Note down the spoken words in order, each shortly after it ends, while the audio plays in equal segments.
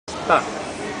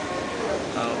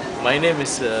My name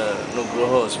is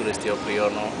Nugroho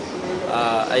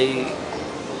I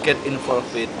get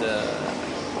involved with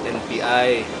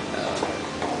NPI,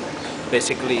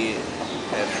 basically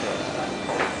have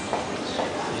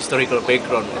historical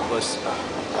background. It was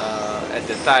at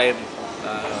the time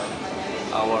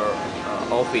our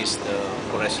office, the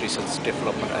Forest Research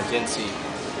Development Agency,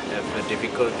 have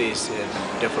difficulties in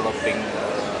developing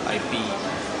IP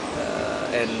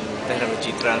and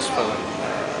technology transfer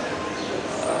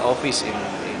office in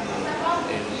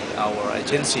our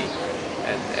agency.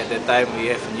 And at that time we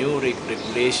have new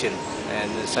regulation,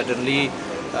 and suddenly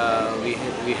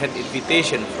we had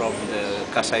invitation from the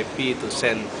CIFOR to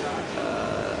send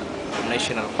a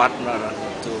national partner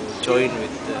to join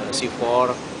with the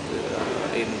CIFOR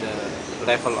in the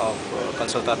level of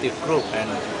consultative group, and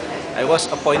I was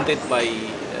appointed by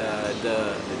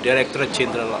the Director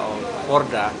General of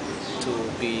Forda to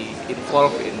be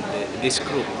involved in this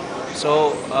group.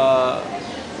 So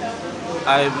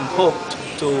I'm hoped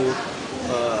to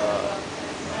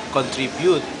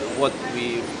contribute what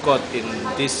we got in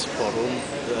this forum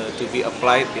to be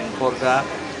applied in Forda,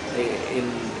 in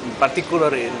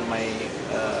particular in my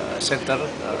center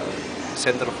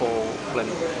for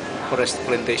Forest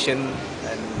Plantation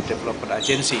and Development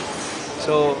Agency.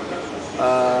 So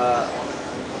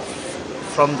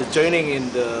from the joining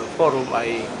in the forum,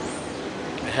 I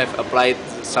have applied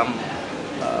some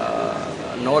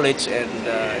knowledge, and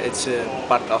it's a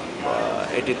part of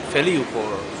added value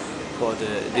for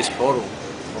this forum.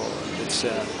 It's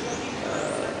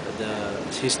the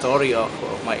history of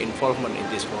my involvement in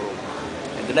this forum.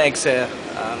 And the next,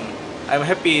 I'm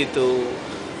happy to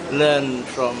learn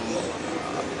from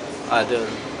other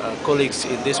colleagues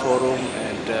in this forum,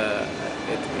 and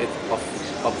it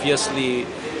obviously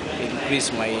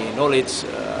increased my knowledge,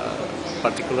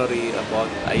 particularly about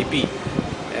IP.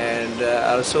 And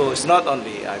also, it's not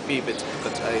only IP, but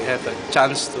because I have a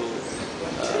chance to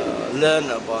learn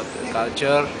about the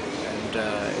culture, and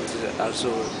it's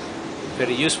also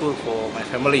very useful for my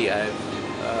family. I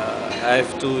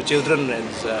have two children, and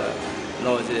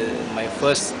my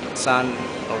first son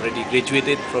already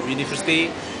graduated from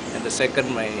university, and the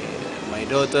second, my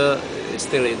daughter, is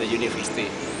still in the university.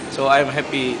 So I'm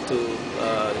happy to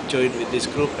join with this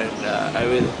group, and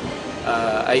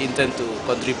I intend to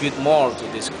contribute more to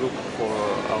this group for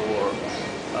our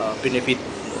benefit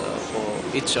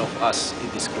for each of us in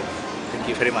this group. Thank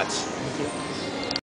you very much.